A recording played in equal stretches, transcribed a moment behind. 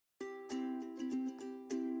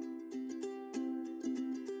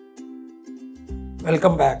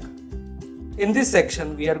Welcome back. In this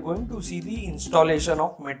section, we are going to see the installation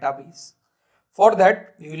of Metabase. For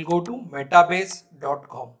that, we will go to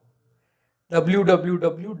metabase.com.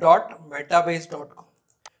 www.metabase.com.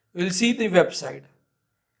 You will see the website.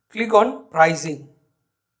 Click on pricing.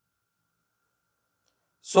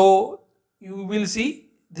 So you will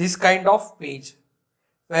see this kind of page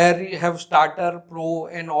where you have starter, pro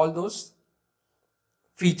and all those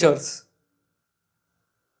features.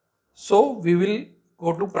 So we will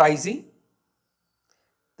go to pricing,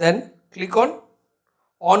 then click on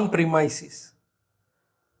premises.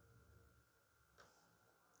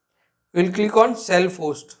 We will click on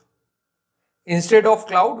self-host. Instead of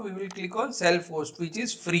cloud, we will click on self-host, which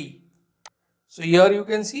is free. So here you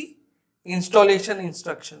can see installation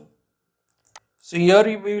instruction. So here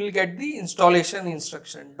we will get the installation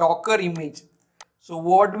instruction, Docker image. So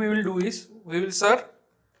what we will do is we will search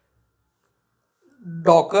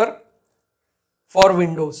Docker for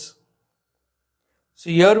Windows. So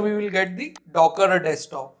here we will get the Docker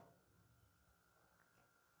desktop.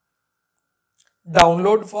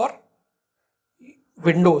 Download for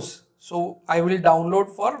Windows. So I will download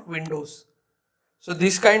for Windows. So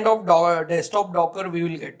this kind of desktop Docker we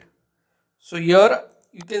will get. So here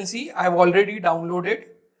you can see I have already downloaded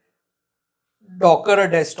Docker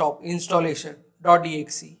desktop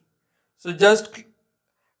installation.exe. So just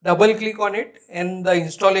double click on it and the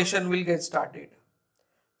installation will get started.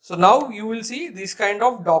 So now you will see this kind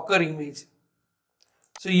of Docker image.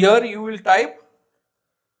 So here you will type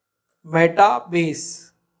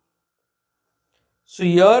Metabase. So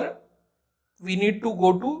here we need to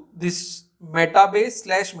go to this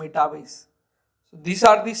Metabase/Metabase. So these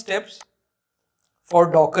are the steps for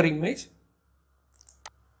Docker image.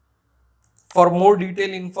 For more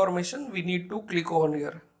detailed information, we need to click on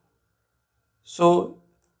here. So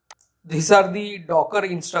these are the Docker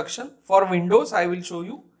instruction. For Windows, I will show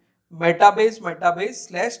you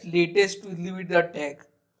Metabase/latest with the tag.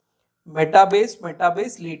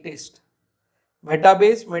 Metabase latest.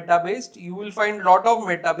 Metabase, you will find lot of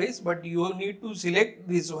Metabase, but you need to select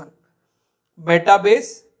this one.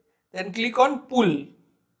 Metabase, then click on pull.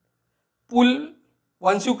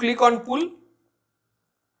 Once you click on pull,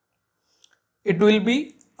 it will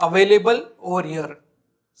be available over here.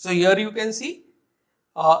 So here you can see,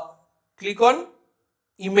 click on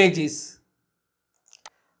images.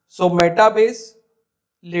 So Metabase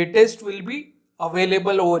latest will be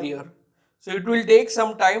available over here. So it will take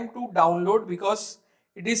some time to download because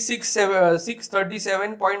it is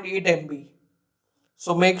 637.8 MB.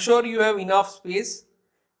 So make sure you have enough space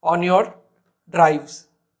on your drives.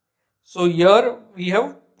 So here we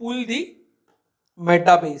have pulled the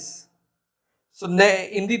Metabase. So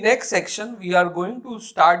in the next section, we are going to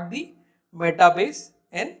start the Metabase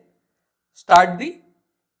and start the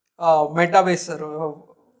Metabase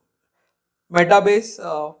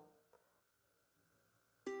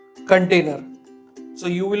container. So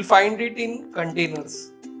you will find it in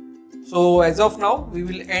containers. So as of now, we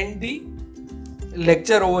will end the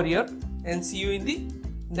lecture over here and see you in the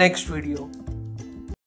next video.